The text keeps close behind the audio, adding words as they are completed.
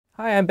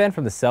Hi, I'm Ben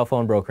from the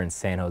Cellphone Broker in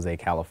San Jose,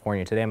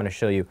 California. Today I'm going to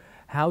show you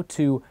how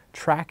to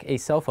track a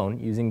cell phone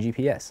using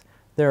GPS.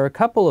 There are a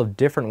couple of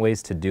different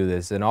ways to do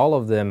this, and all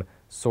of them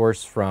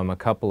source from a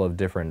couple of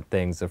different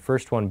things. The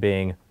first one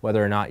being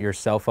whether or not your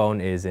cell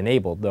phone is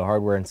enabled. The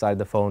hardware inside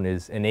the phone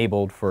is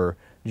enabled for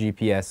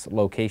GPS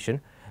location.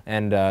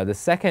 And the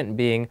second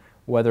being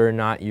whether or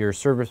not your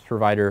service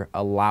provider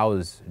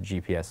allows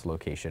GPS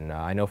location.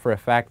 I know for a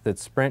fact that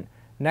Sprint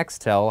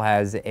Nextel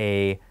has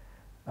a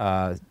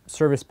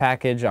service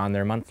package on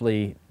their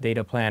monthly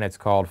data plan. It's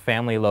called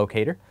Family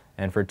Locator,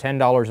 and for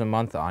 $10 a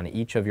month on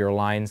each of your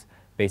lines,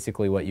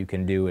 basically what you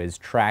can do is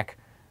track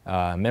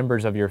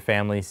members of your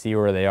family, see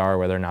where they are,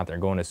 whether or not they're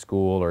going to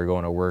school or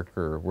going to work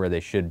or where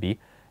they should be.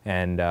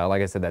 And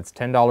like I said, that's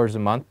 $10 a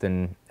month,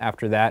 and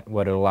after that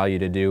what it'll allow you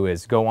to do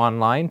is go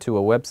online to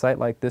a website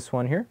like this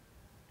one here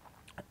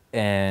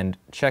and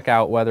check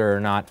out whether or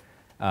not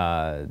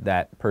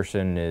that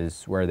person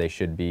is where they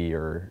should be,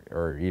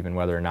 or even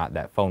whether or not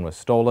that phone was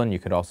stolen. You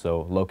could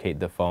also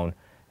locate the phone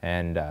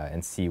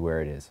and see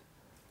where it is.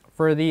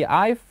 For the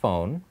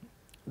iPhone,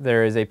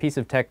 there is a piece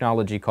of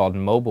technology called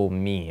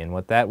MobileMe, and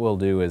what that will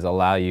do is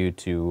allow you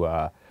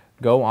to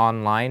go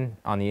online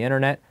on the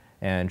internet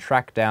and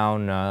track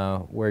down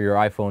where your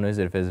iPhone is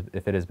if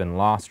it has been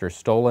lost or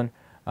stolen.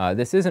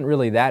 This isn't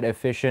really that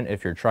efficient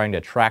if you're trying to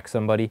track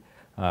somebody,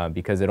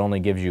 because it only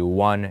gives you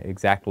one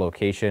exact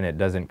location. It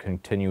doesn't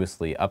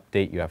continuously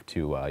update. You have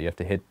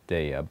to hit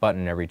a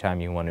button every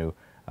time you want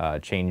to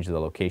change the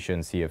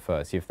location, see if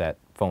that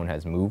phone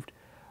has moved.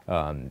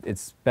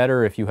 It's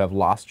better if you have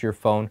lost your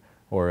phone,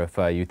 or if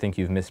you think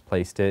you've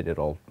misplaced it,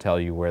 it'll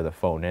tell you where the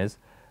phone is.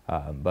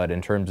 But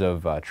in terms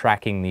of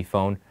tracking the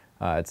phone,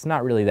 it's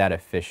not really that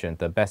efficient.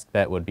 The best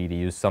bet would be to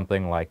use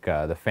something like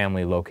the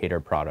Family Locator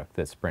product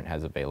that Sprint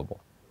has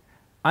available.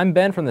 I'm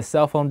Ben from the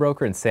Cellphone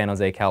Broker in San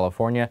Jose,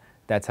 California.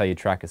 That's how you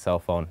track a cell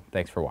phone.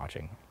 Thanks for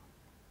watching.